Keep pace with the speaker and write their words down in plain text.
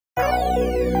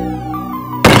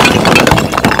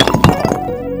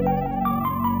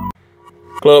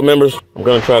Club members, I'm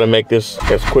gonna try to make this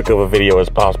as quick of a video as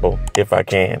possible, if I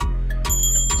can.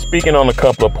 Speaking on a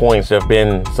couple of points, there have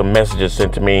been some messages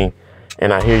sent to me,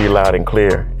 and I hear you loud and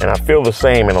clear, and I feel the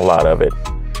same in a lot of it.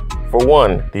 For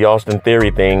one, the Austin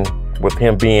Theory thing, with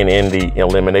him being in the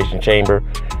Elimination Chamber,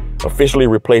 officially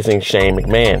replacing Shane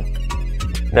McMahon.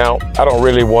 Now, I don't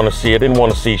really want to see, I didn't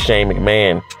want to see Shane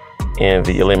McMahon in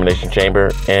the Elimination Chamber,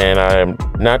 and I'm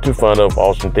not too fond of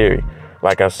Austin Theory.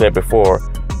 Like I said before,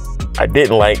 I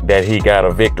didn't like that he got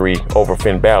a victory over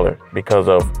Finn Balor because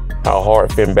of how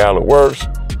hard Finn Balor works,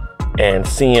 and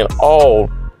seeing all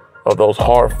of those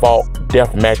hard-fought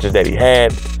death matches that he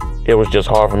had, it was just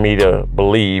hard for me to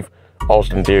believe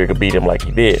Austin Theory could beat him like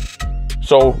he did.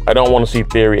 So I don't want to see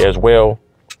Theory as well.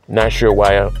 Not sure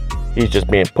why he's just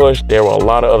being pushed. There were a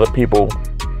lot of other people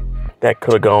that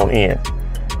could have gone in.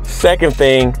 Second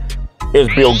thing is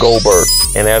Bill Goldberg.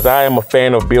 And as I am a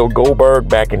fan of Bill Goldberg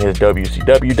back in his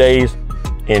WCW days,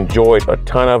 enjoyed a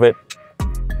ton of it,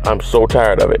 I'm so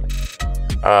tired of it.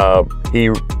 He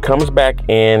comes back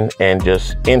in and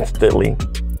just instantly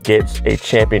gets a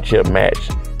championship match.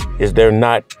 Is there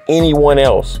not anyone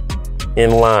else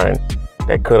in line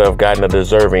that could have gotten a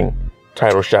deserving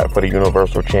title shot for the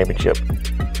Universal Championship?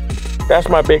 That's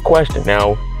my big question.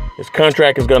 Now, his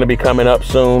contract is going to be coming up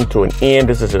soon to an end.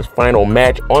 This is his final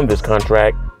match on this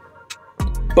contract.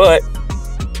 But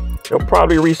he'll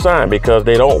probably resign because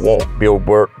they don't want Bill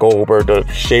Goldberg to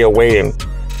shy away and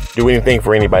do anything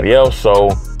for anybody else.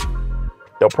 So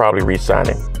they'll probably resign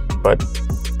him. But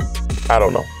I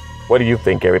don't know. What do you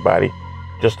think, everybody?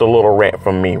 Just a little rant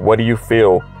from me. What do you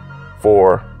feel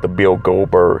for the Bill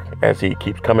Goldberg as he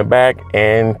keeps coming back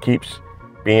and keeps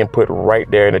being put right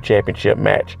there in a championship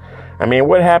match? I mean,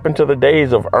 what happened to the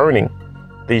days of earning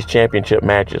these championship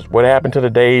matches? What happened to the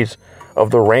days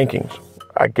of the rankings?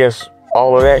 I guess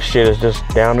all of that shit is just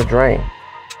down the drain.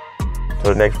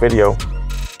 Till the next video,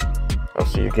 I'll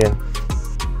see you again.